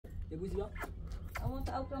يبوس بقى او انت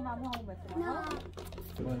او كلام معموها وبس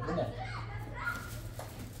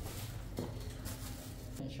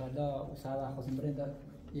ان شاء الله وساعه خاصم بريندا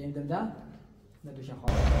يندم ده ندوش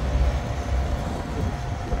خالص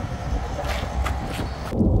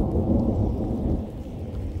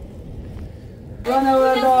وانا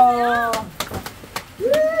ولا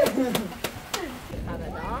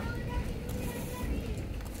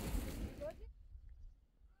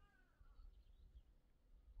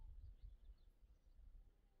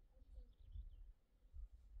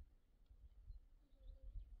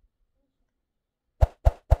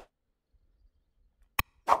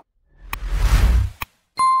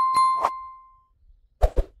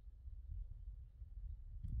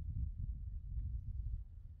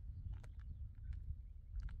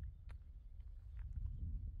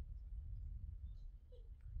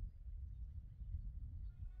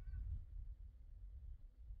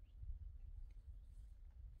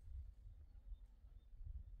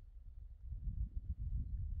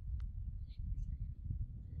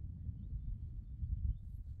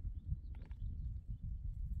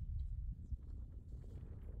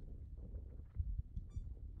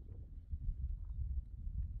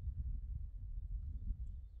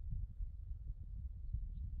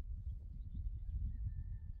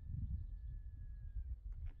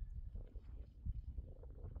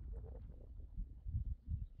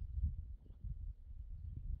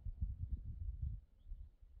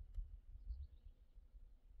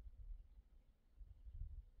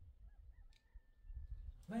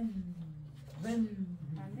من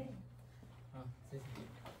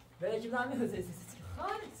برای چی نمی خوزه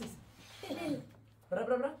خالص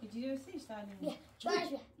برا يجي يسيش ثاني باش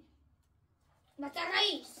ما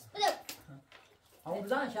الرئيس همون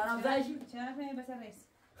بزن شرم زایشی شرفني بس الرئيس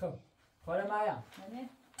خب خاله مریم بله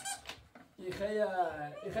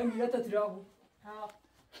ایخه میرت تریابو ها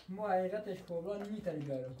ما حقیقتش کبرا نمیتونی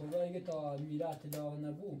بیاره کبرا اگه تا میرت داغ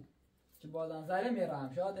نبود که بازم زره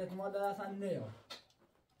میرم شاید احتمال داره اصلا نیاد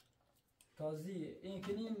تازی این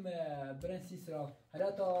کنیم برنسیس را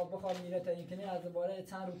حالا تا بخواد میرت این کنیم از باره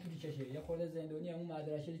چند رو طولی کشه یه خورده زندونی همون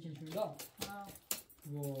مدرسه که نشون داد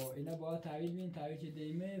و اینا باید تحویل بین تحویل که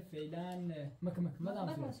دیمه فعلا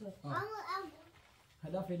مدام سوید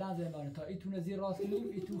حالا فعلا زندانه تا ایتونه زیر راست کنیم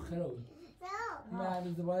ایتون خراب ما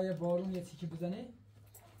از باره بارون یه چیزی بزنه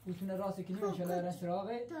ایتونه راست کنیم انشالله رنس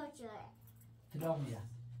راقه تلاق میره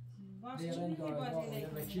دیرن داره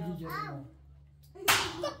و کلی جرمه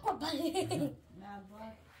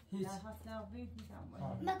هیچ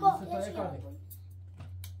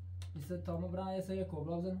ایسا تامو برای ایسا یک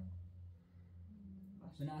کبرا بزنم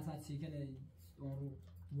بنا اصلا چیکنه اون رو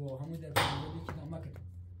و همون در پنزلی که دام مکت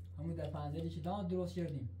همون در پنزلی که دام درست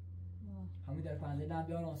کردیم همون در پنزلی هم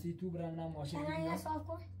بیار آنسی تو برای منم ماشین بگیرم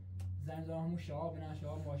زن زن همون شعاب بنا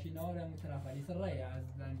شعاب ماشین ناره همون طرف علی سر رای از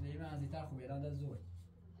زنزلی من از ایتر خوب ایران در زور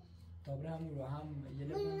تا برای همون رو هم یه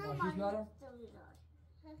لبن ماشین بیارم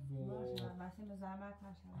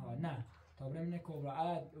نه تا برای من کبرا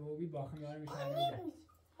عد و بی باخم میاره میشه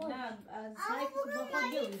نه از سعی که بخواد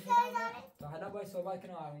بیاری تا حالا باید صحبت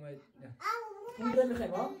کنم آقا اون رو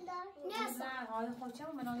میخوایم ها؟ نه حالا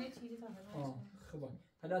خودشم منو یه چیزی تا خوبه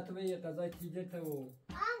حالا تو به یه غذای تیده تو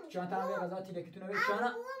چون تا به غذای تیده که تو نوید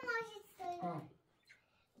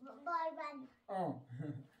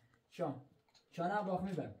چانا چانا باخ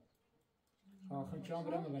میبر خب چان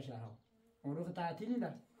برم به شهرها اون رو تعطیلی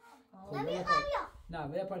نه نه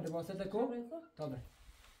بیا پر دباسته کو تا بر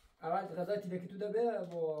اول غذای تیده که تو ده به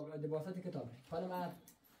با دباسته که تا بر حالا من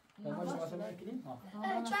ما دباسته میکنیم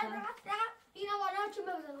اینا والا چه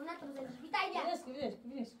بزنم نه تو بزنم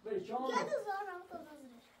بیش بری چان یاد زارم تو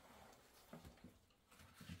بزنم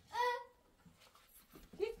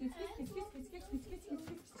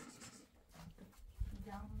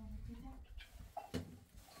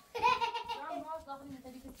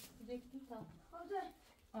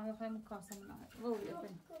آه خیلی کاسم نه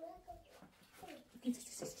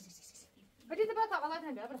ولی بدید بابا طاقت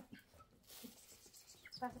نمیاد برو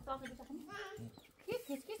بس طاقت بده خیلی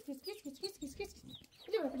کیس بده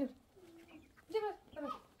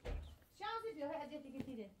شانسی دیگه هدیه دیگه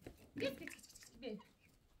دیده بده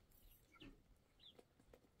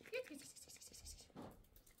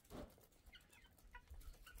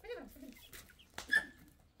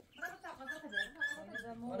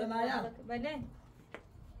حالا مریم بله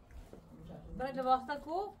برای لباسات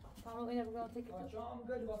کو کامو اینو بگم تک چون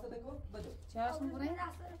میگه لباسات کو بده چاش میگه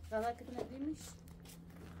غلط که ندیمیش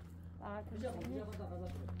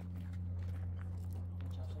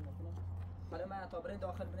حالا من تا برای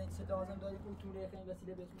داخل برای چه لازم داری که طوله خیلی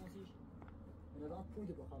وسیله بسموسیش الان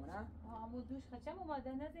پول بخوام نه عمو دوش خچم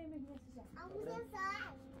اومده نده میگه عمو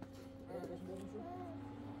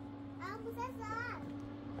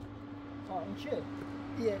این چیه؟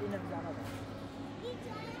 اینه بزنم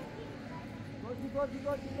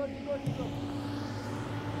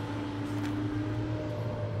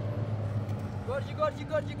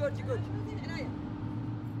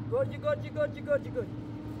گرجی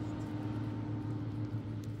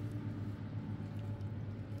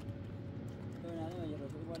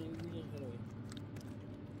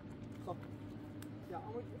خب یا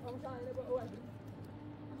اما شاید با اول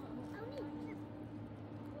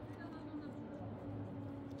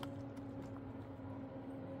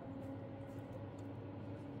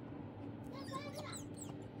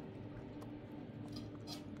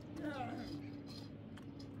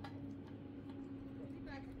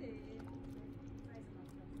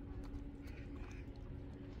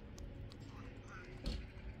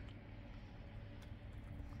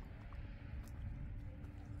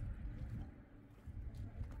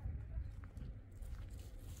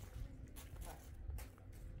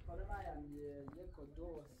یک و دو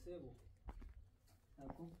و سه و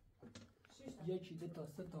یکی دو تا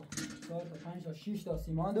سه تا چهار تا پنج تا شش تا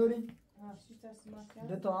سیمان داریم. 6 تا سیمان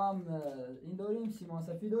دو تا هم این داریم سیمان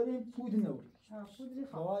سفید داریم پودر نداریم. پودری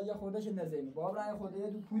خب یه خوردهش نزدیم باب رای خورده یه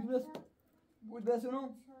دو پودر بسونم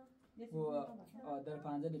و در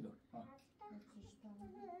پنجه دیگه.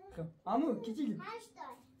 خب عمو کی چیلی؟ 8 تا.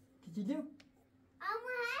 کی چیلی؟ عمو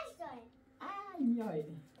 8 تا. آی میای.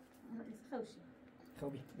 خوشی.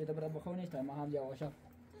 خوبی بده برات بخونیش تا ما هم یواشا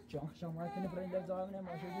شما کنه برای در زمینه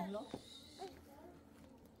ماشه دیدلا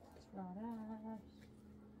شان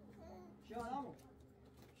عمو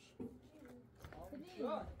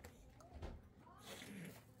شان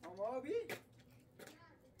عمو بی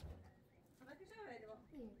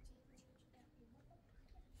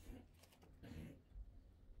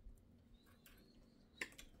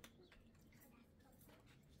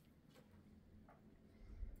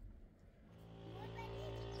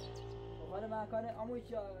وأنا ما كان أموش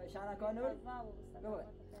شانا كانول قول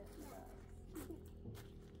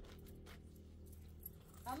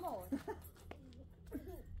أمور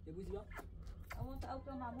يبوز بقى أمور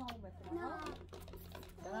تأوتو مع مهم بس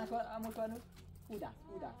شانا كان أمور كانول ودا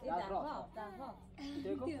ده راف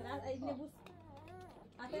تيكو أي نبوس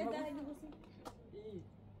أتى ده نبوسي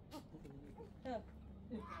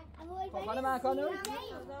وأنا ما كانول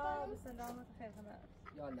بسلامة خير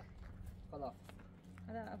يلا خلاص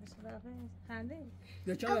لا أبش لا خانده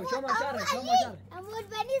يا شو ما شارك عمود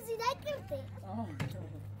بني زينات كرتي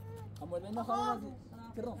عمود بني خلاص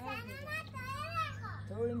كرم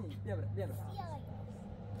تقولني بيبر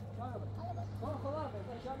خلاص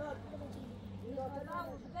شباب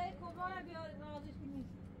زي كوبانا بيار راضي فيني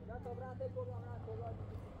لا تبراتي كوبانا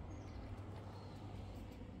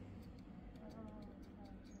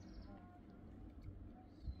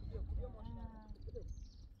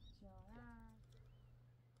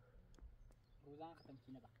روزان ختم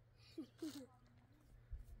کی نگاه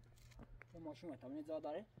چه ماشومه تمنی زاد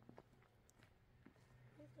داره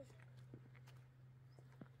مسافه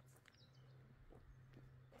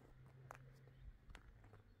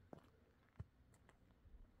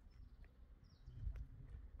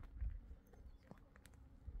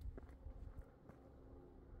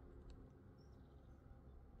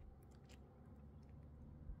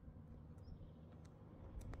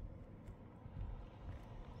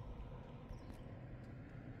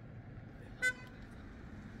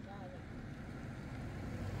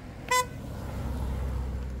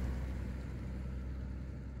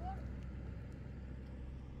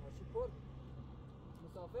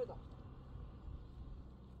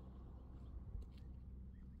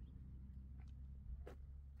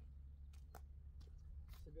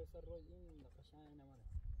سبيسر روز این قشنگ نماره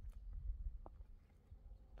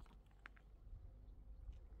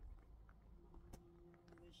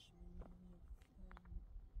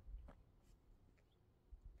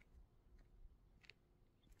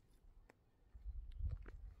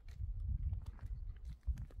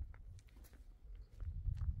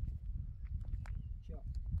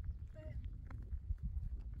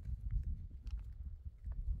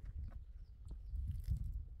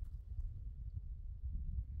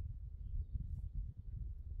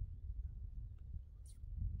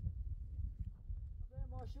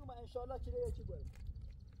ماشوم انشالله چیره یکی باید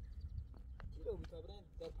چیره بود تابرین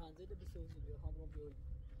در پنجه ده بسوزی بیا همون بیایی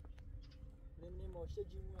نمی ماشه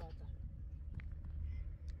جیمو آتا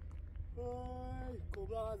ای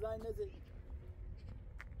کبرا غزای نزید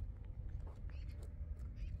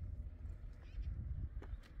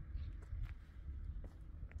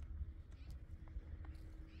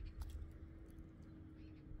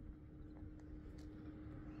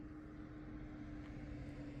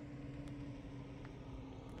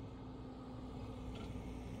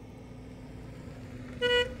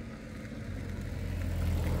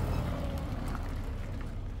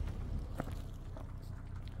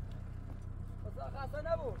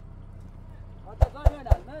خسته نبود آتفا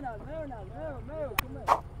منال کمه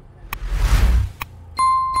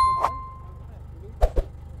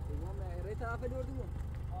ری طرف دوردون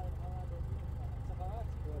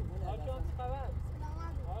چه خبر؟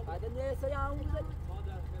 بعد یه سری همون بزنیم ما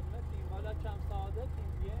در خدمتیم حالا کم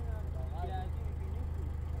سعادتیم بیایم گردی میبینیم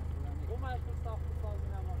تو مشغول ساخت و سازی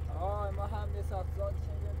نماشا ما هم یه ساخت سازی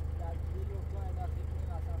در دیگه رو کنه انداخته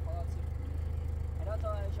کنیم اصلا خلاص چی کنیم اینا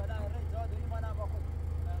تا انشاءالله هر جا دوری ما هم با خود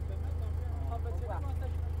در خدمتم میخوام به چه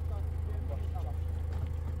ماسش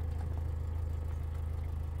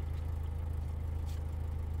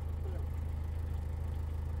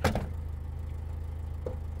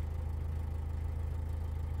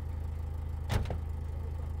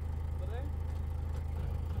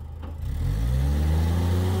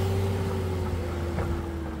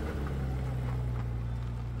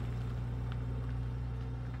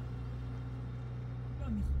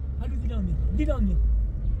دیدم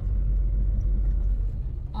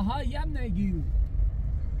aha یم نگیو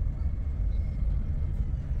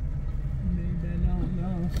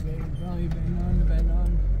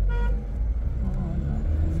بنان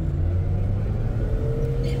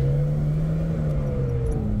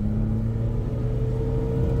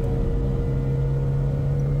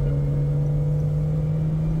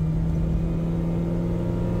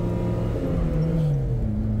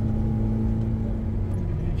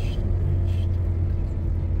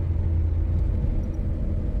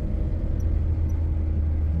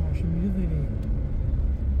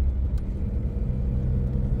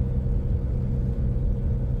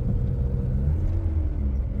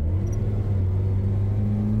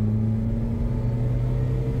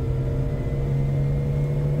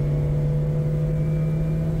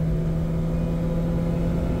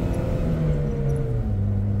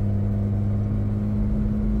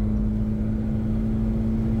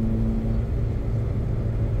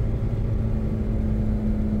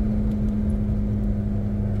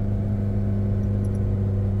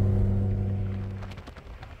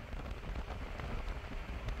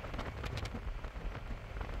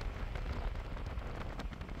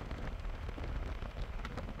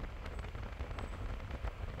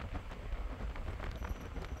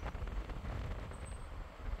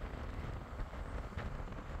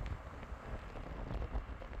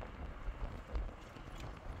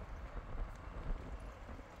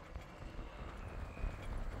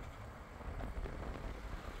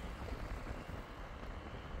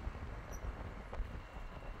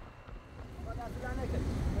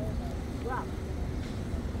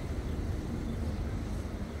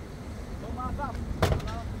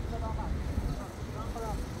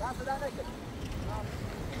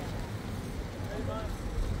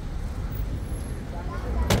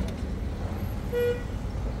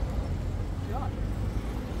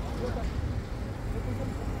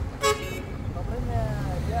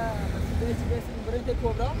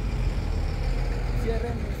Cobra,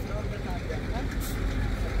 cierren nuestro orden también.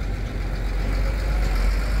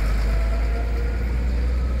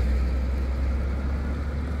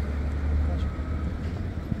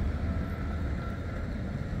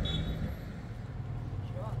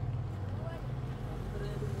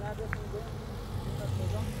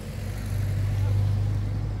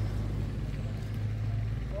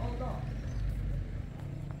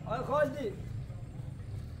 آی خالدی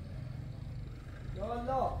یا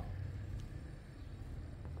الله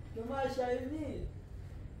تو ما شایدی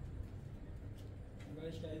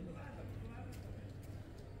باش شایدی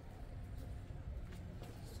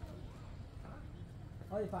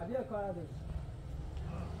آی فابیا کار داشت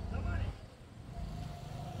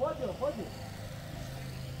خودی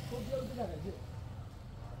خوب بیا بده نگه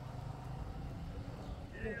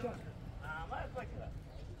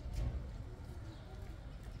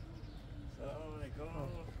السلام عليكم.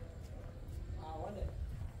 ولا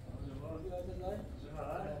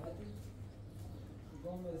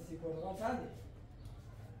قوم سی پرتقال چنده؟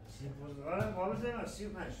 سی پرتقال ما بزنیم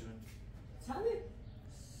 35 شون. چنده؟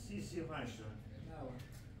 35 شون. نه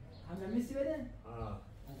همه میسی بدن؟ آه.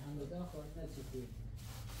 الحمدلله خواهد نچه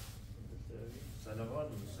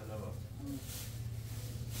صلوات و صلوات.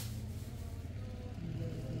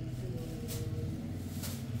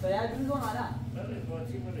 باید روز آمدن؟ بله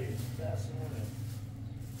باتی بله دست مونه.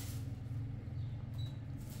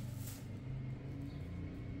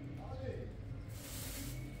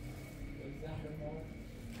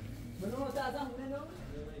 منو متعظم منو؟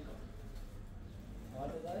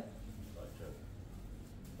 آره داره؟ بخیر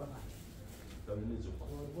تمرین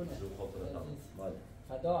زو خاطره بله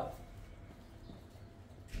فدار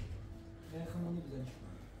خمونی بزنش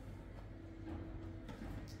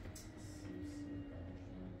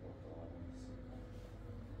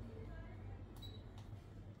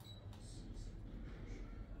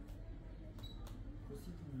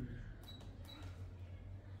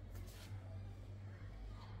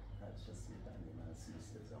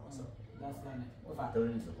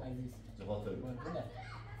تولين زفاف عزیز زفاف تولين قربونه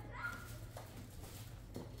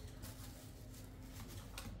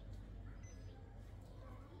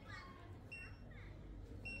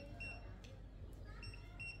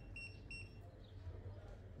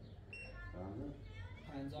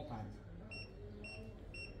پنجا پنج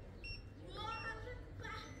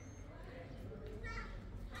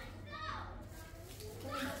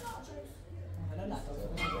حالا نه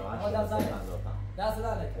آقا دست داره دست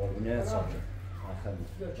داره قربونه صاحب آخر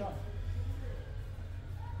بیا چان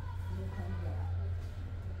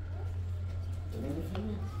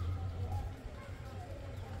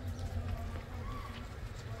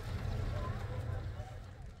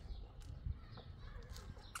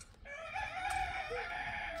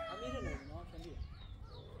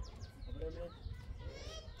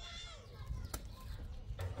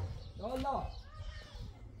يلا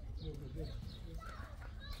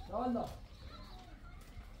يلا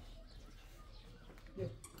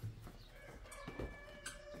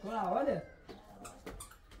كون عوالي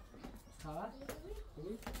خلاص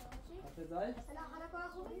خوبی حافظای سلام علیکم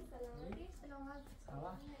خوبی سلام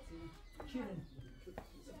خلاص چیرین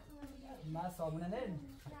ما صابونه نه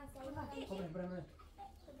خوبی برم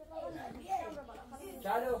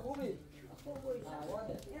چالو خوبی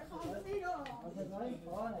عوالي حافظای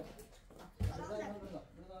خوانه خوبی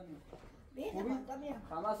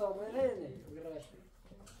خلاص صابونه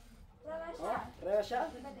نه روشا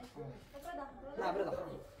نه بردا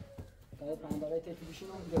طيب پنداره تیتی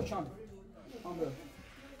بشینم گرچان هم برو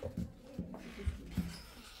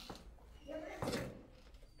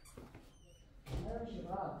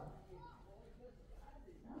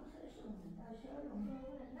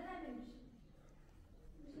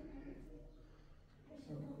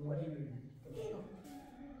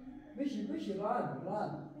بشی راد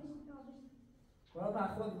برو با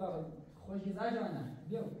خود گذار جانه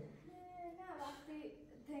بیو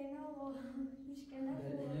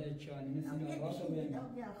چانی مثل نواشو بیم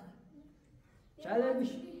چاله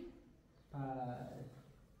بیش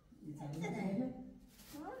ایتانی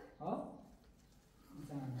ها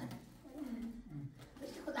ایتانی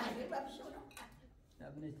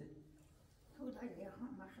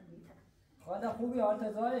خدا خوبی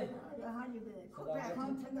آرتزای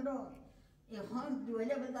خان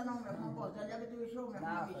دوله بزنم خان بازله بدوشم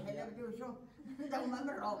خان بیشله بدوشم دوام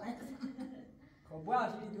رامه خب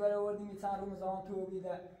باش این دوره وردی میتن رو مزان تو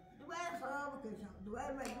بیده دوار خراب کشم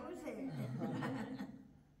دوار بدوشه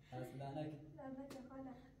اصلا نک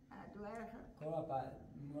دوار خب با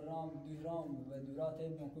مرام دورام و دورات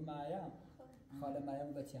ابن کو مریم خاله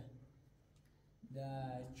مریم بچه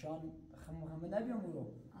ده چان همه نبیم برو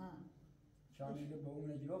چان میگه با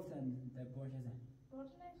اون نجرفتن ده باشه زن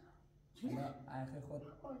نه آخر خود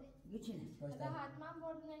گیچینه ده حتما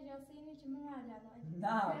برد نجاسی اینی که من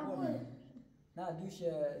نه نه دوش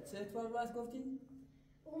چه اتفاق باز گفتی؟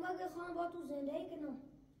 اومد خانه با تو زندگی کنم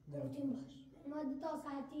گفتیم باش اومد تا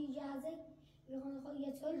ساعتی اجازه خانه خود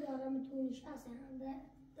یه سال بیارم تو نشستم داره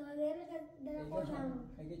در خوشم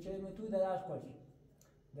اگه چه تو درش خوش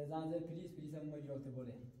در زنده پلیس هم مجرد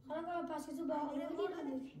بوده خانه کنم پس که تو با آقایی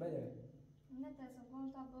نبود بله نه تاسو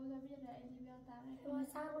کوم تا بوده بیره ایلی بیا تاره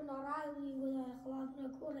سر رو ناراضی بوده خواهد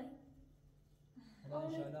نکوره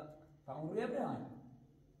انشالله فهم روی برهان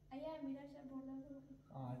ایا میراش برده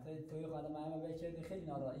توی خانه محمد بچه خیلی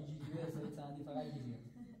نارا اینجی جوه سوی چندی فقط اینجی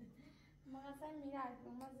مقصد میرد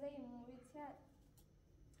مزه مویت کرد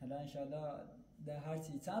حالا انشالله در هر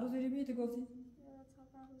چی چند روز بیایی تو گفتی؟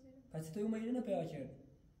 پس توی اومدی نه پیدا کرد؟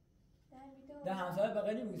 ده همسایه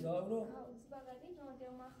بغلی بود صاحب رو؟ بغلی نوده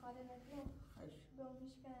و من خاله ندیم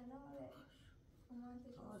دومیش کنه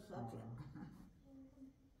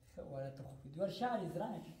ولد خوبی دوار شهری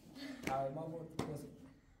زرنگ ما بود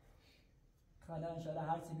خاله انشالله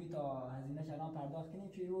هر چی بی تا هزینه شلان پرداخت کنیم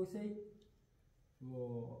چی رو سی و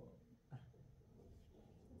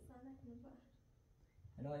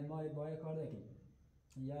حالا ما باید کار داریم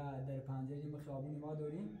یا در پنجره ما خیابونی ما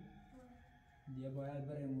داریم دیگه باید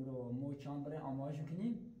بریم رو مو چند بریم آماش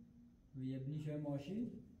کنیم و یه بنی شوی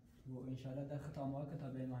ماشی و انشالله در ختامه که تا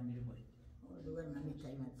به ما میره بریم دوباره من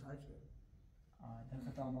میتونم ساشه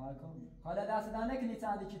در ختامه کن حالا دست دانه کنی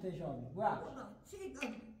چندی چی تشابی بوا چی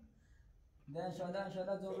کنم ده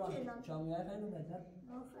انشالله زوران چامیای خیلی بهتر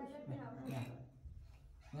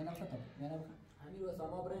نه نفتم همین رو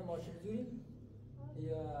ساما برای ماشین جوری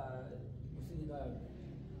یا موسیقی دایم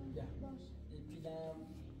یا این پیدم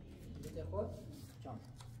بیت خود چام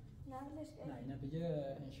نه اینا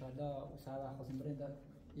بگه انشالله سر وقت خواستیم بریم در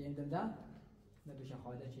این دردم نبیشه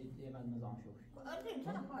خاله چی یه من نظام شد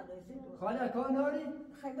خاله کار ناری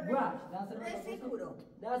باش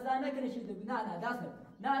دست نکنی شید نه دست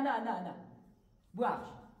بوعش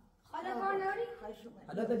خاله کار نداری؟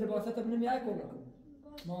 حالا تا لباسات بنمیای کلا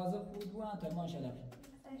مواظب بود بو انت ما شاء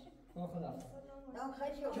الله خدا نه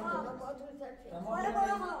خیلی شما با تو سر خاله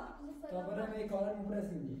برو تا برم ای کارا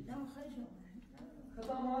میپرسیدی نه خیلی شما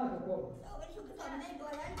خدا ما کو اول شو که نه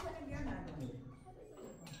بالا کنه بیا نه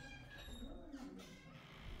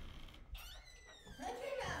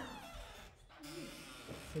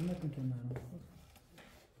سمت میکنم من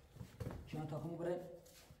شما تا خمو برای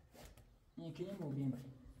این کنیم و بیم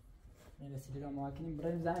بریم این رسیده را ما کنیم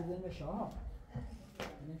بریم زنگ بزنیم به شاه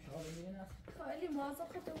بزنیم شاه بگیرین است خیلی مواظب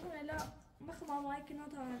خودتون الا بخوام ماهی که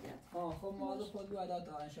نتوانید خب مواظب خود بو ادا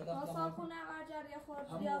تا انشالله ما صابونه اجر یا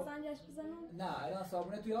خورد یا زنجش بزنم نه الان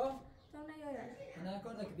صابونه تو یا تو نه یا نه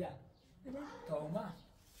کار دک بیا تا اومه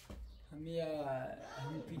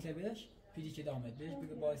همی پیله بهش پیلی که دامد بهش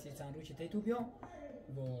بگه باعثی چند روز تی تو بیام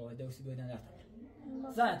و دوسی بودن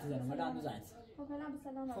رفتم زنت زنم ولی اندو زنت خب فعلا به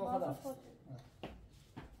سلامت خدا خود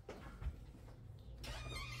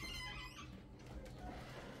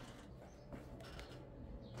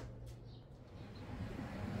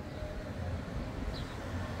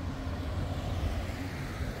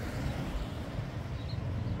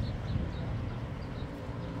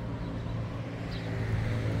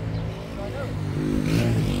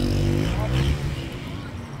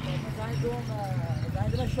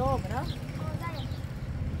شام نه؟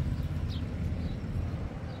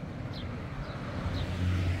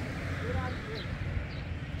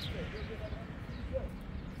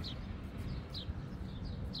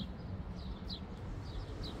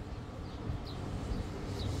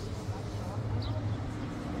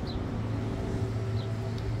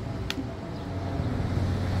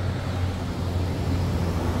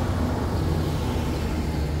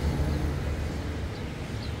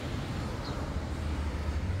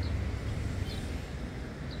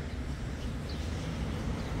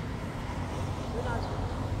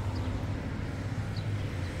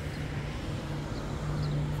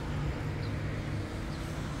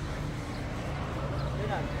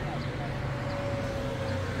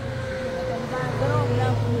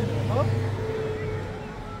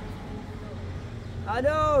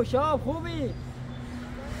 الو شاب خوبی؟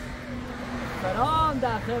 سلام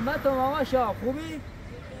در خدمتم آقا شاب خوبی؟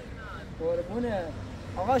 قربونه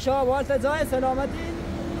آقا شاب حالت جای سلامتی؟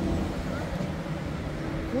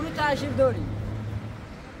 خونه تشریف داری؟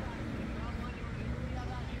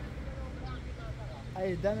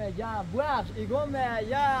 ای دم گرم بخش ایگم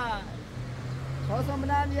یا خواستم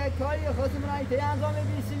بنام یک کاری خواستم بنام ایتی انجام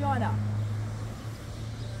بیسی یا نه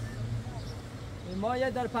ما یه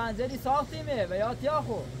در پنجری ساختیمه و یا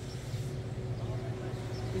تیاخو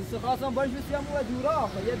این خواستم باش بسیم و دورا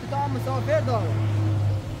یه دوتا مسافر داره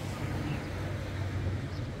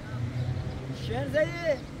شن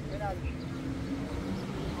زیه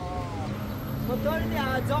خطاری نی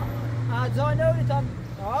اعضا نوری تا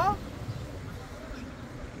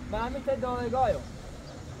من همین تا دانگاهیم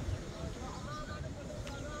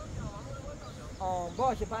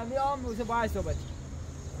باشه پمیام موزه باید صحبتی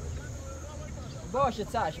باشه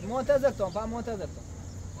چشم منتظرتم فهم منتظرتم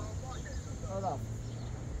خدا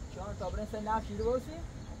شما تا برین سه نفت شیره بوسی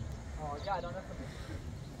گردانه خود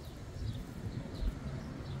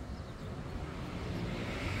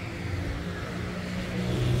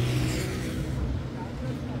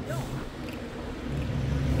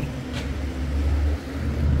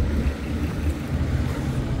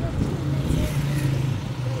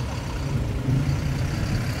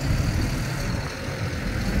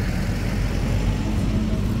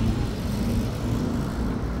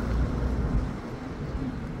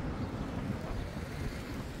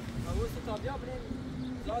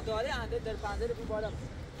در پنجره بو بالا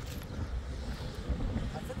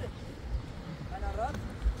حسته انا رات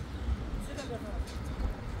سيده بخير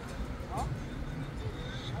ها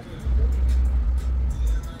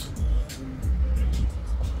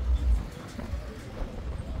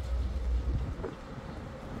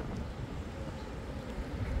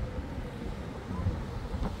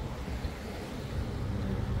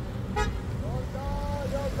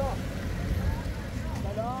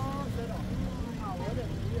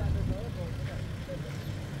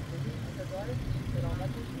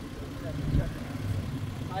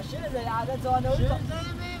عدد زانوی شیرزه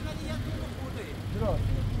ولی یه دونه خورده درست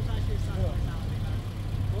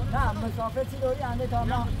نه مسافر چی داری انده تا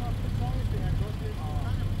ما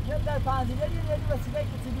یه در پنزیده یه وسیله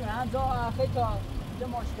که چی دونه هم جا آخه تا یه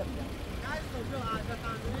ماشته بگم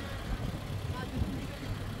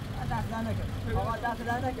دست در نکرد آقا دست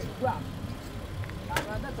در نکرد گوه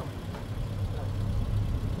نرده تو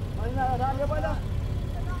این نرده هم یه بالا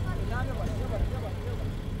یه بالا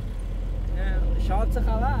شاب چه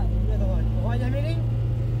خبر؟ آقای میری؟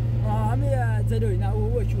 همه زدوی نه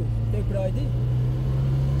او چو تکرایدی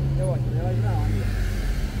یواش همه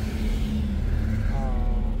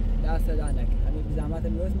دست دانک همه بی زحمت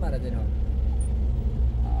میوز مرد اینا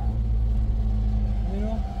میرو؟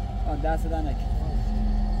 دست دانک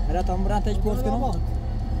هلا تا برانتش پورس کنم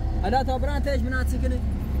هلا تا برانتش مناسی کنی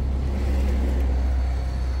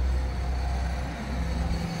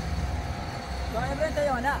تو برانت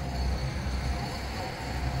یا نه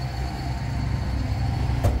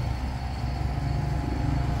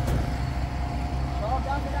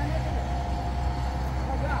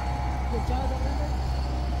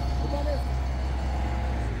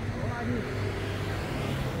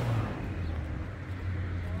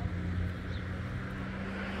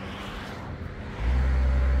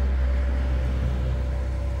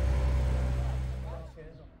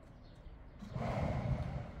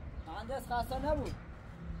مهندس خسته نبود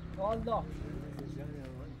والله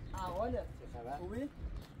احواله خوبی؟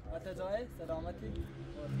 متجای سلامتی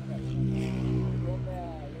روم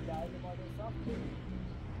یه دعیل ما دو ساخت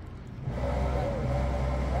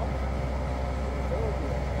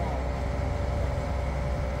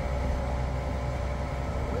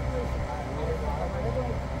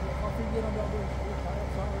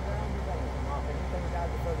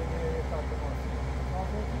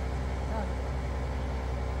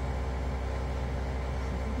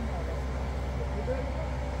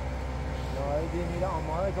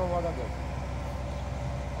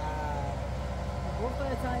گفتن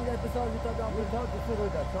چند دست بسازی تا دام تا دو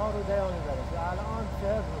روز 4 روز دیانه داره الان 3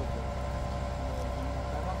 روزه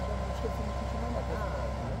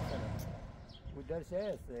بود درش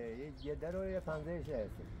هست یه در و یه پنزهش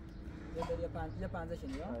هست یه پنزه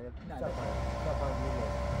شنی ها؟ نه تا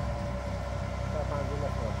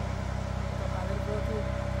پنزه تو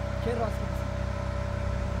که راست میدیسی؟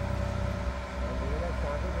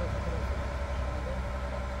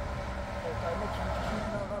 تایمه چند کشید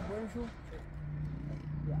نه آقا بریم شو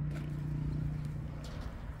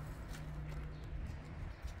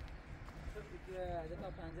ده تا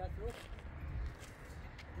 50 رو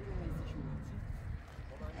دیگه میزی شو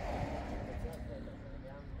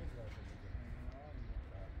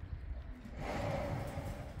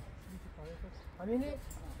همینی؟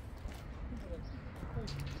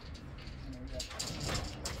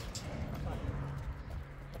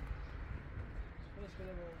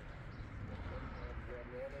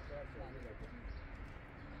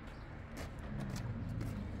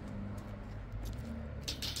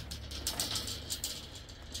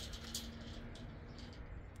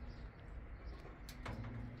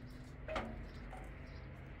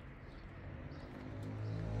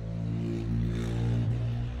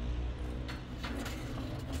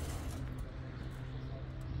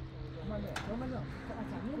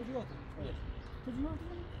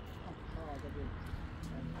 Vamos.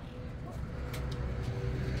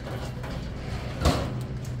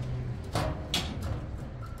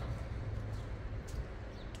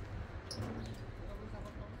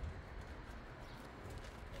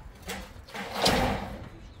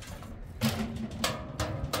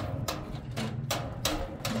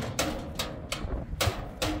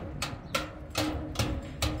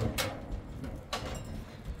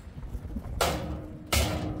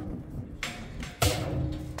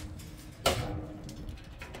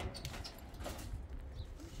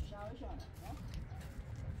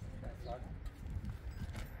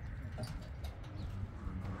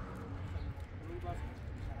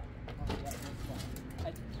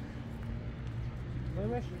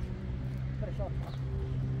 Fechou.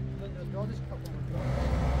 Todos que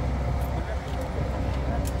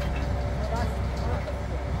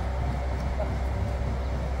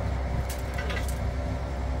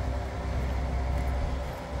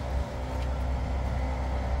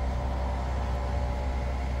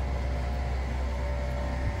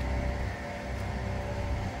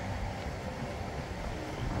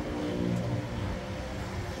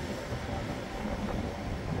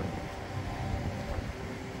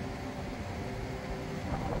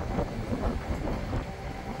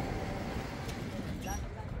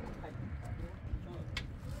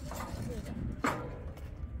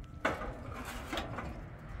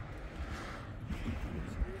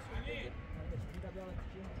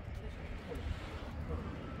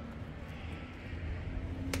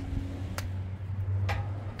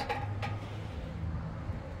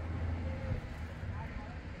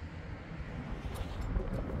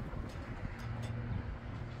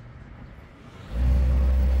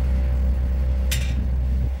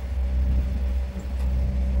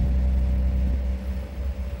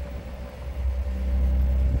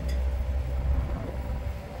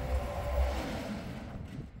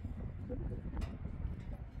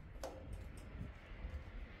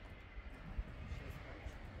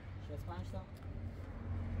 5 تا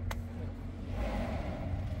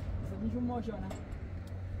سدیشون ماشانه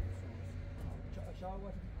شاه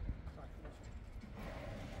باشه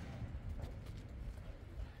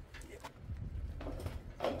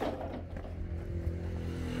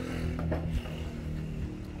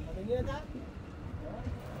بگیره تا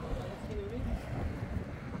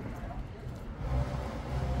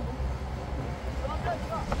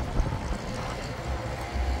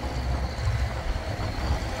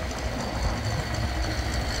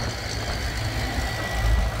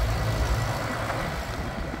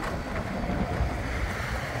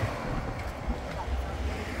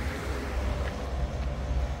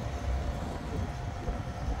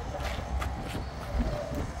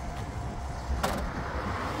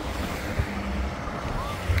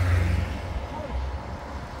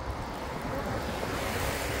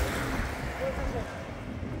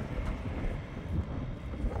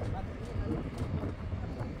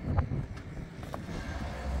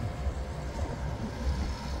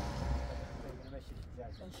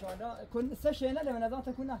انشالله كن سشينا لما نظام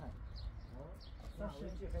تكون نهر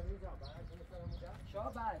شو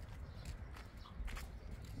بعد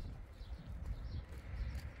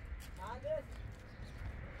عادس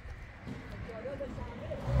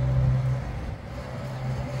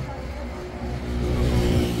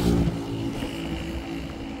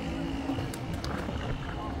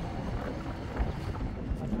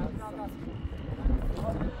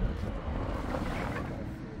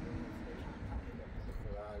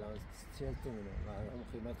چهلتونه اون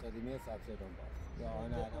قیمت قدیمی سبزه دنبال یا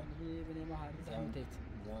آن الان بني ما هر زمانتيت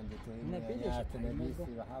زاندتون نبیدش یعنی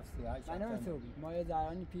 37 38 من سوبی ما یه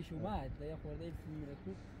زرانی پیش اومد و یه خورده فیلم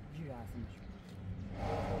رکوب گیر هستیم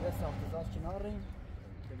خورده ساختزاز کنار ریم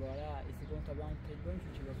دوباره ایستگون تا بیان تلگون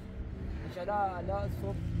شو چی بسید انشالله الان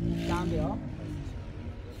صبح شنبه ها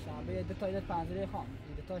شنبه دو تا ایدت پنزره خام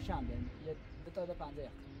دو تا شنبه دو تا ایدت پنزره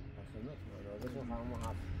خدمت مدارش همون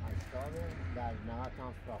 80 در 90 تا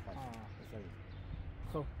هم فراخ هست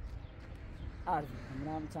خب عرض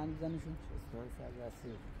میکنم چند بزنشون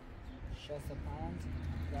 65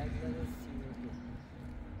 در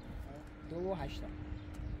 32 2 8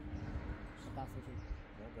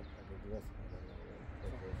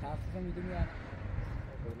 تخفیف میدونی یا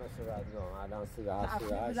قیمت بعد نه الان 37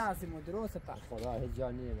 تخفیف بزنسیم و درست پس خدا هیچ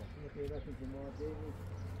جا نیه این قیمتی که ما داریم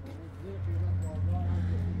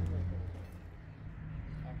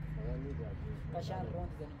قشنگ روند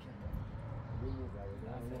زنیم که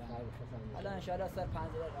الان انشاءالله سر 5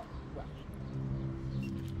 را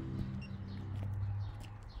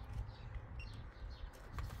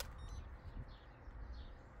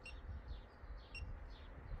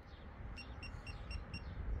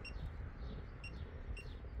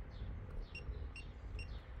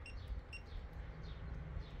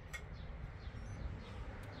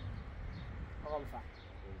آقا بفهم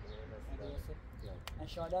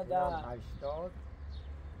انشاءالله در 80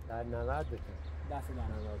 در 90 بکن دست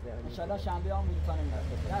دارم انشاءالله شنبه هم بودتان میدن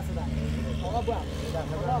دست دارم آقا بوام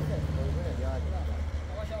خدا حافظ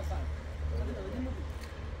آقا شما فرم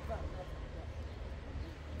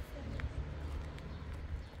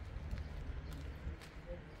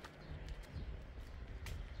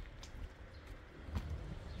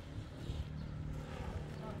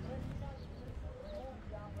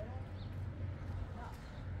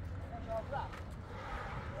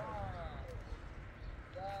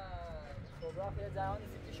یه زمانی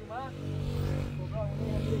پیش اومد کبرا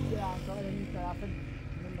اون یه همسال این طرف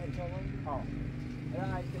من بچه‌ها ها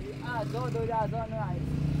رایتی اعضا دوره اعضا نه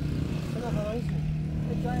چرا فرایش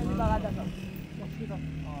نیست جای این بغل دست مشکل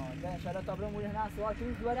ده ان شاء الله تا برم نه سوال چی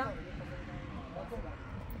دوباره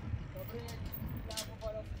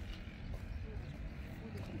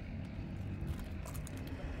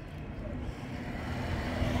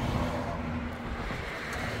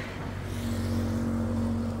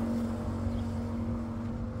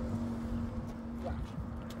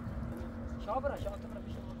شابرا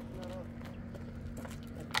پیش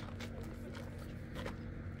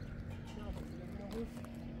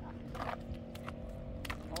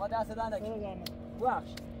آقا دست دادن بخش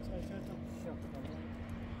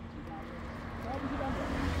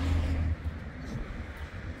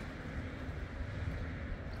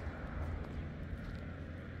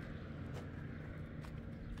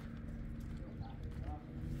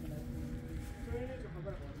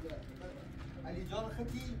علی جان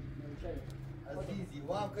خطی عزیزی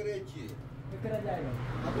وام کرده چی؟ فکر جایی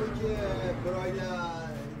ابو که برای دیگه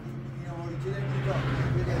چه نمی‌کنه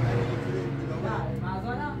بده نه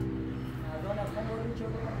مازانا خمری چه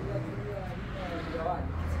بود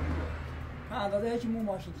ها داده هیچ مو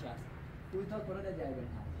ماشین شست توی تا کلا جایی بریم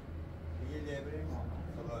یه لیبریم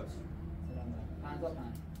خلاص 50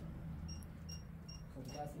 خب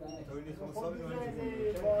دست بنده تو نیست مصابی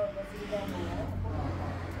نمیشه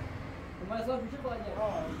ما حساب میشه باید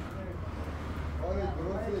آره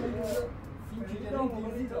درسته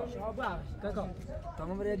شابه کاکا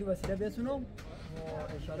تمام برای وسیله بسونم و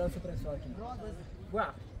انشالله سپر سوال کنم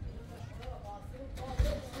واو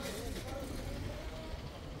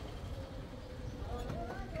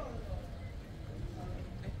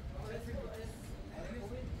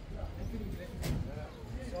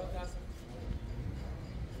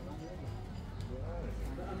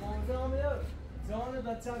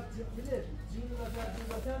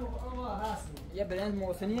یه برند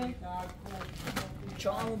محسنیه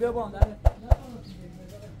شامو بیا بانداره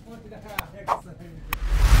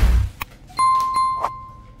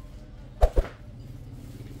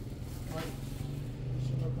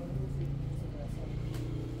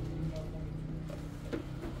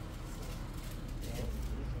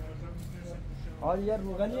حالا یه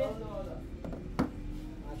روغنیه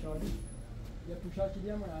اشاری یه پوشاکی دیگه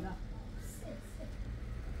یا نه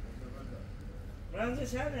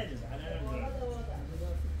رمزش هم نجز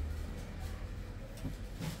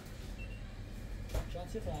شان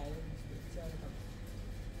چه خواهی؟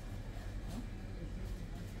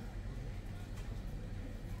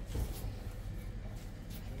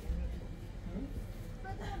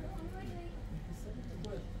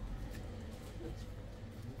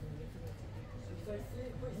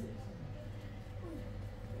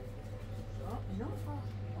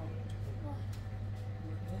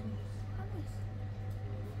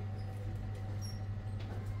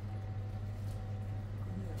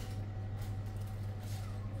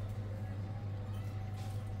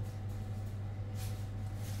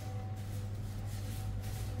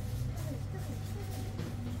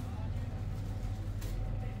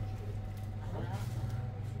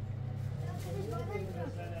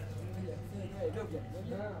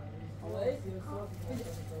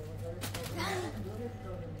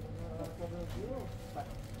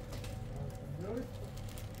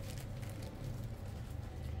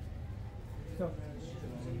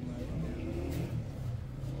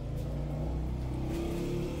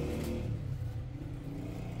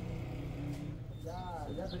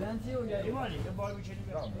 برنسی و یاری ایمانی یه بار میکنیم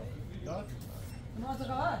داد ما تو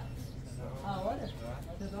خبر؟ واله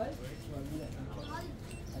تدای؟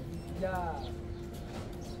 یا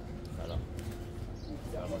سلام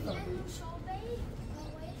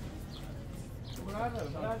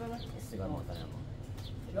استقلال محترم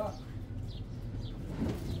یا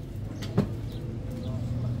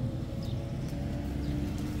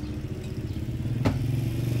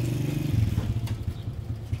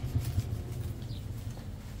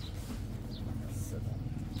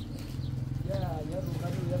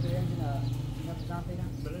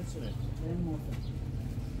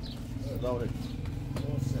دورك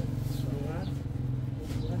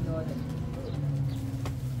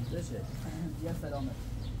يا سلامة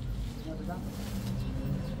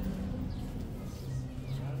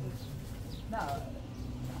لا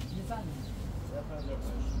لسان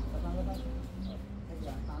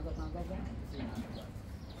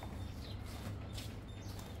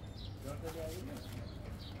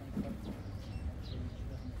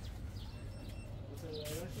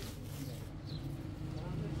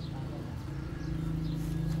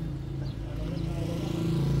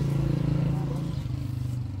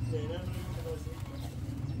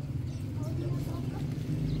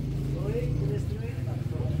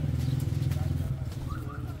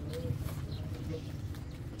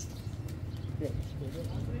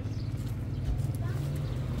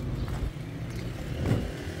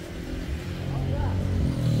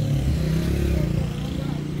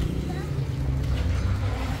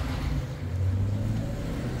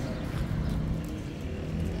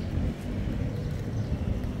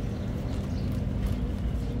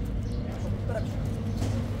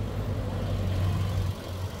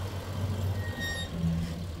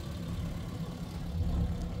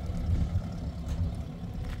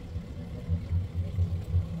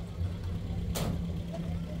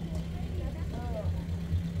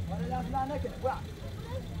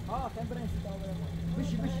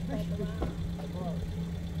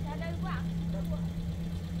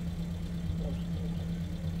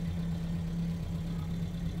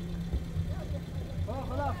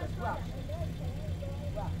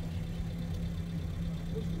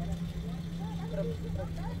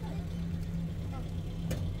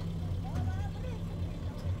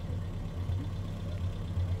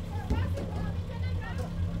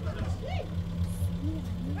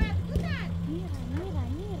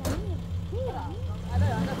Mira,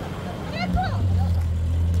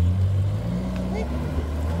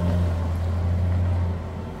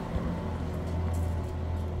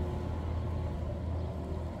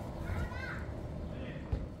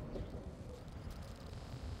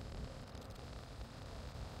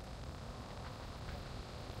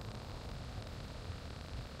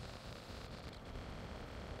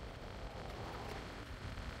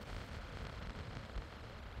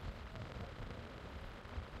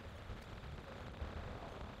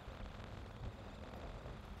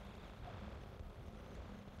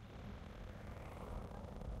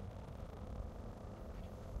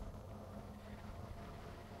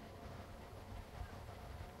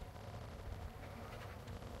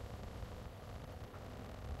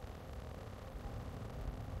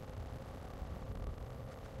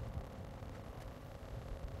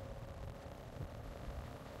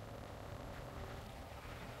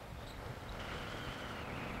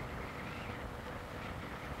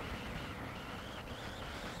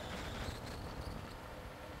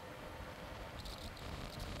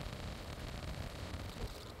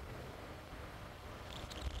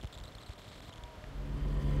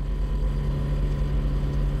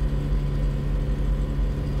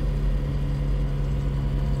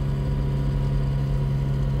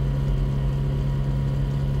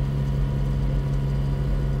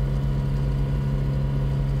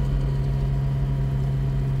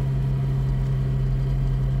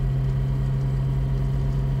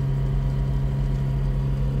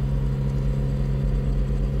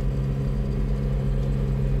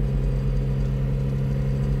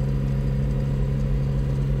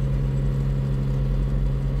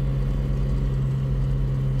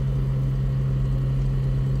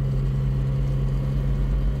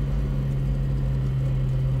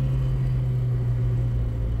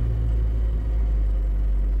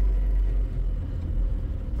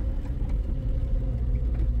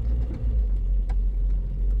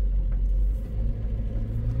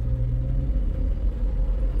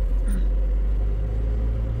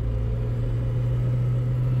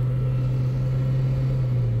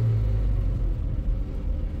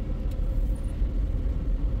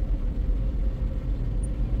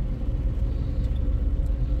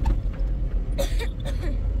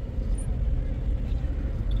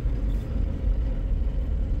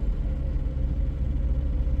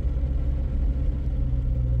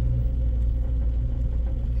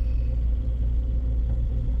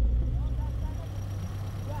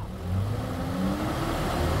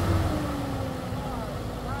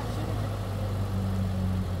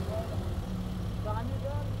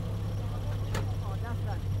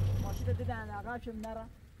 دیدن عقب شم نرم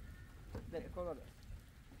بره کار بره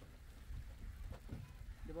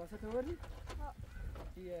لباسات آوردی؟ ها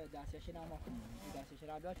یه دستشی نما کنیم دستشی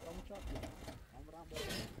را بیاش کامو چاپ عمرم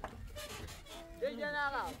بره دیگه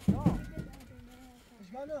عقب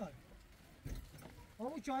اشکال نداره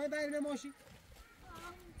همون چای بریم ماشین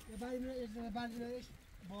یه بریم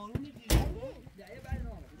بارون نیست یه بریم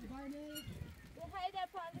یه هایی در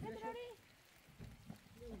پانده بتراری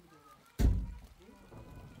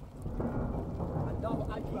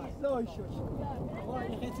الله اکبر لا شوش آقا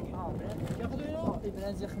این خیلی که یه خود اینو این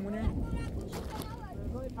برنز خمونه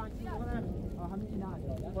روی پنجی موقع همین این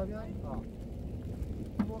هست با بیای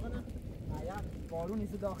موقع نه نه بارون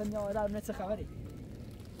نیست داخل میاد در نت خبری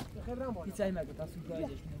خبرم بالا هیچ مگه تا سوق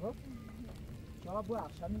دایش نگو شما بو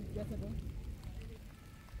اخشام میگه تو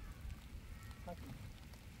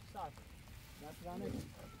ساعت دسترانه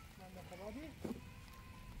من خبابی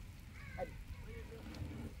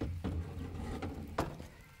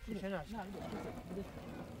شناش نه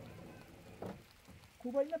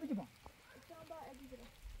کوبا اینا بگی با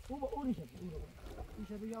کوبا اونیشه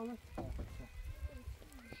میشه بگی آمد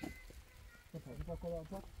بپا کوبا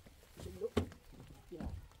پا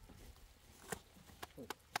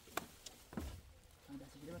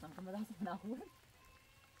دستش رو بتم کنم دست نخور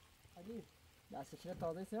علی دستش رو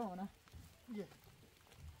تازه سه نه یه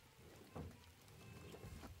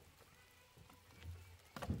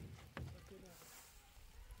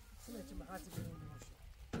سمعت محاسب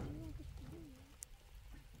الموشي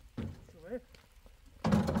شو ايه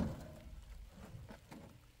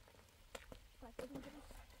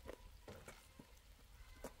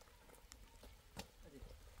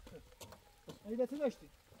ايه داشتی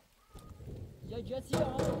یه جسی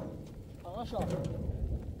آقا شاه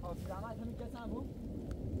آفی زحمت همین کس هم بود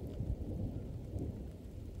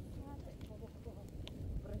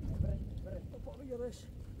بره پا بگیرش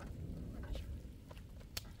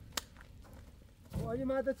آقای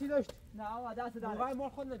مدتی داشت نه آقا دست دانه موقع مال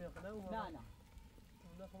خود نمیخواد نه نه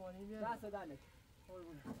نه خمانی میاد دست دانه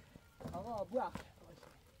آقا بوخ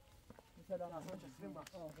سلام علیکم چسیم باش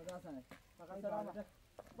خدا سنه فقط سلام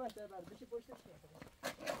باشه بر بشه پشتش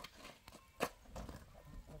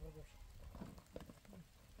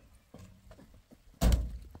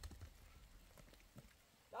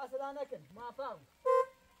دست دانه کن موفق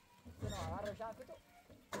سلام هر روشن تو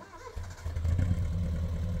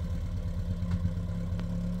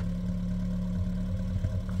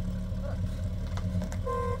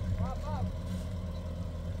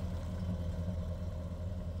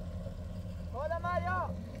خاله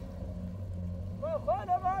مریم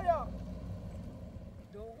خاله مریم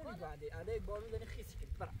دوغونی بعدی علی بارون داری خیسی کنی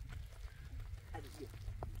برم علی بیا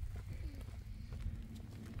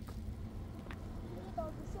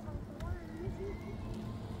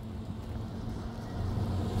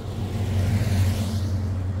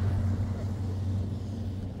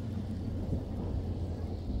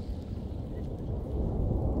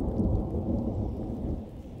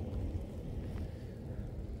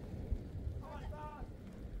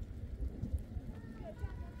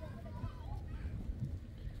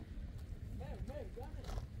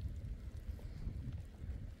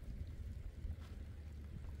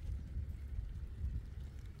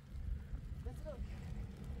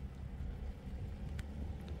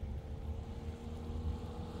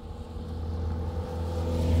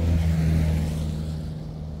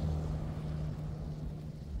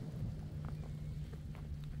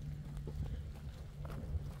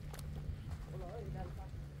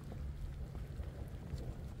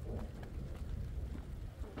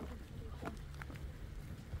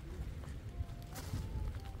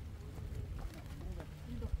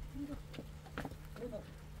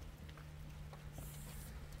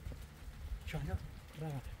شاهد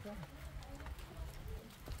راحت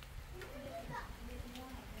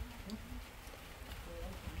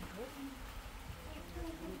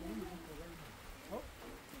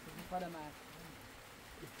خاله مریم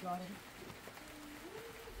بسیاره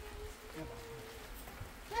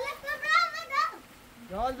خاله کبرا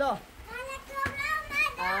اومد یالدا خاله کبرا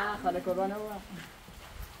اومد خاله کبرا نو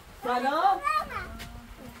سلام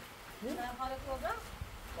خاله کبرا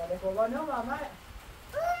خاله کبرا نو ماما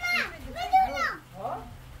اومد بدونم ها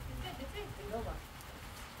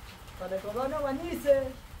خاله کبرا نو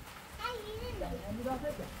نیسه یعنی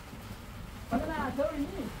داخل خاله نه تو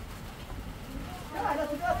نیست نه لا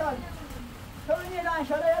تقاطع توني لا ان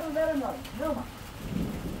شاء الله يا روز النار نوما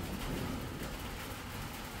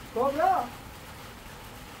كوبرا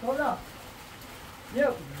كوبرا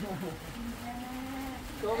يو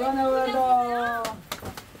كوبرا نولا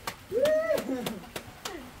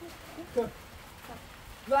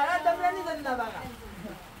بارا دمني دنا بقى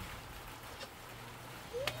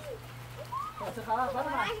چه خبر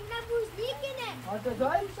خانم؟ نه بوزنی کنه. آنت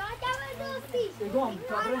جای؟ شاید دوستی. بگم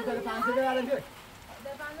کابرین تل 50 بیارم بیار.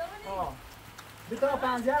 آه. بیتا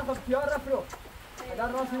 50 خب پیار رفرو. اگر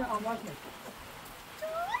راست می آماش می.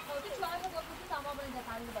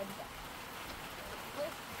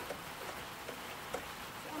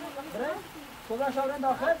 برای کجا شورن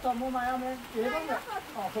داخل تا مو میام یه بند.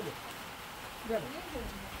 آه خوبه. برای.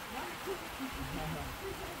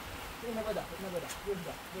 اینو بده.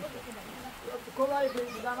 کلای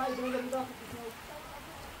دامای بریم داخل.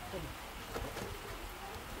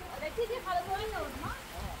 چیزی خالصانه نورما.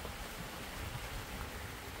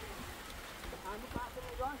 همون پاسه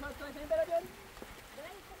میگن شاید تو این بره بیاری.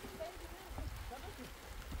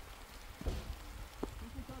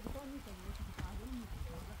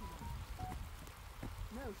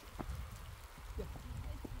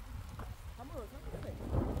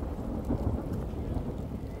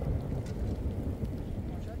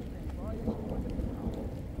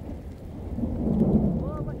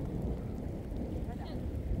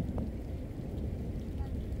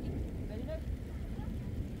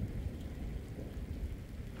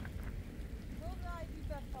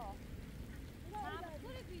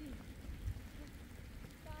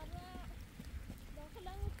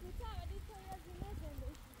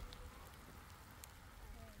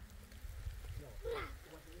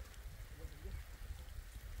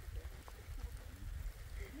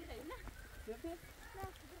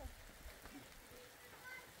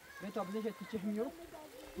 Ben tabii de çekmiyorum.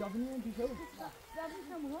 Yapmıyorum ki şey.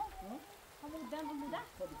 Yapmışım bunu. Hamur ben bunu da.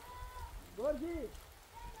 Dur ki.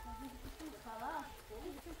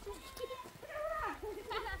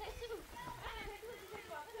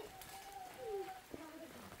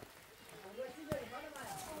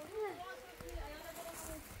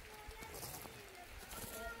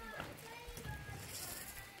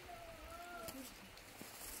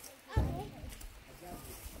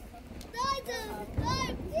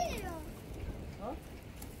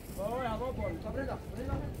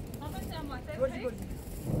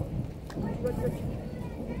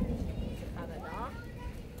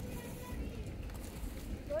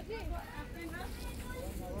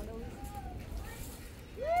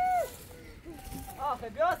 آخه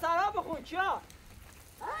بیا سلام بخون چیا؟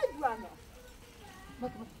 ای جوانا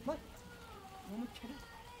مت چرا؟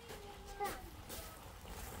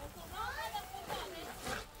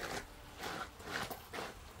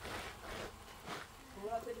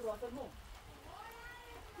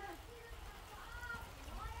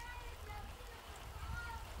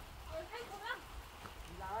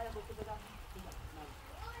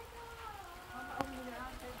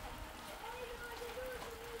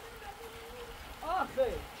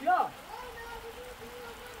 آخه چیا؟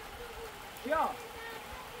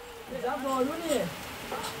 بزن بارونیه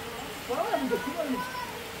بارون میگه چی بارونی؟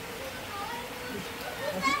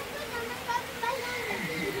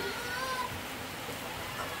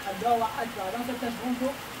 الله وعد بعدان ستشغون تو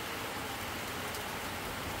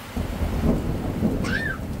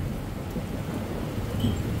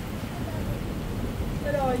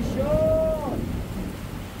الهی شد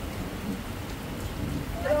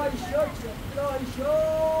الهی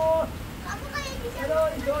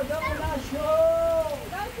شد دمو نشد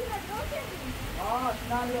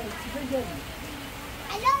نه چی بگیری؟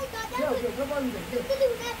 الهی دادم بیا بارونده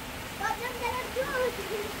دادم درم جوش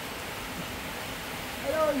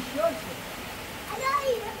الهی شد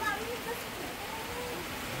الهی بارونی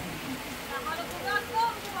حالا کجا تو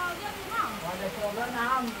که بازی ما. حالا کجا نه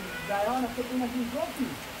هم جایان خود این چیز گفتی.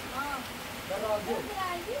 در رازو.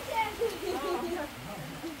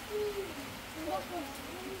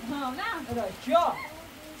 نه. چیا؟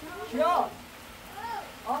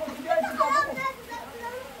 آمو چیا چی کار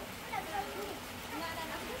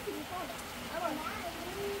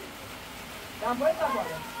دم باید بابا.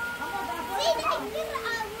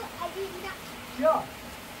 چیا؟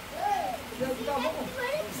 چی کار بکن؟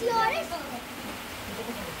 سیاره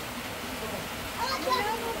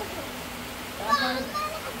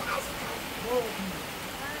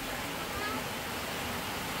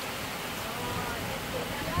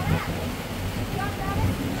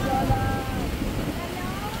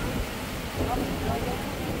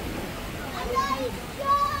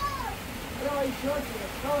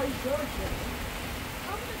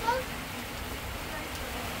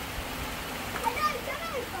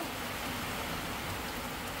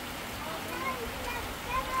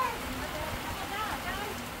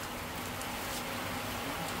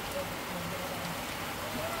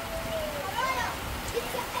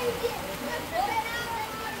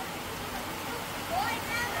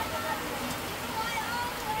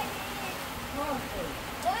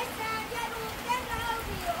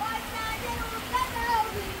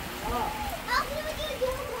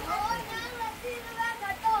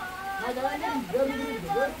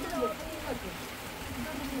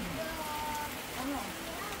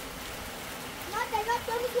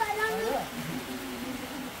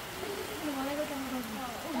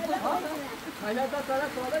حالا تا سال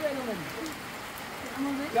ساله یا نمیدی؟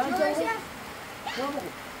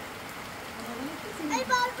 ای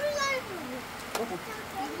بالبول داره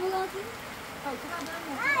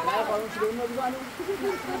رای قانون شده اون رو بگو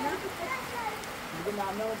دیگه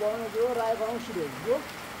ممنون بارون رو رای قانون شده جو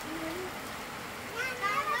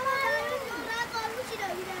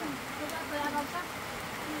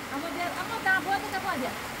اما دعوات تفاجئ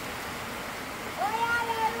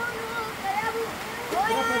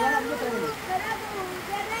Oi,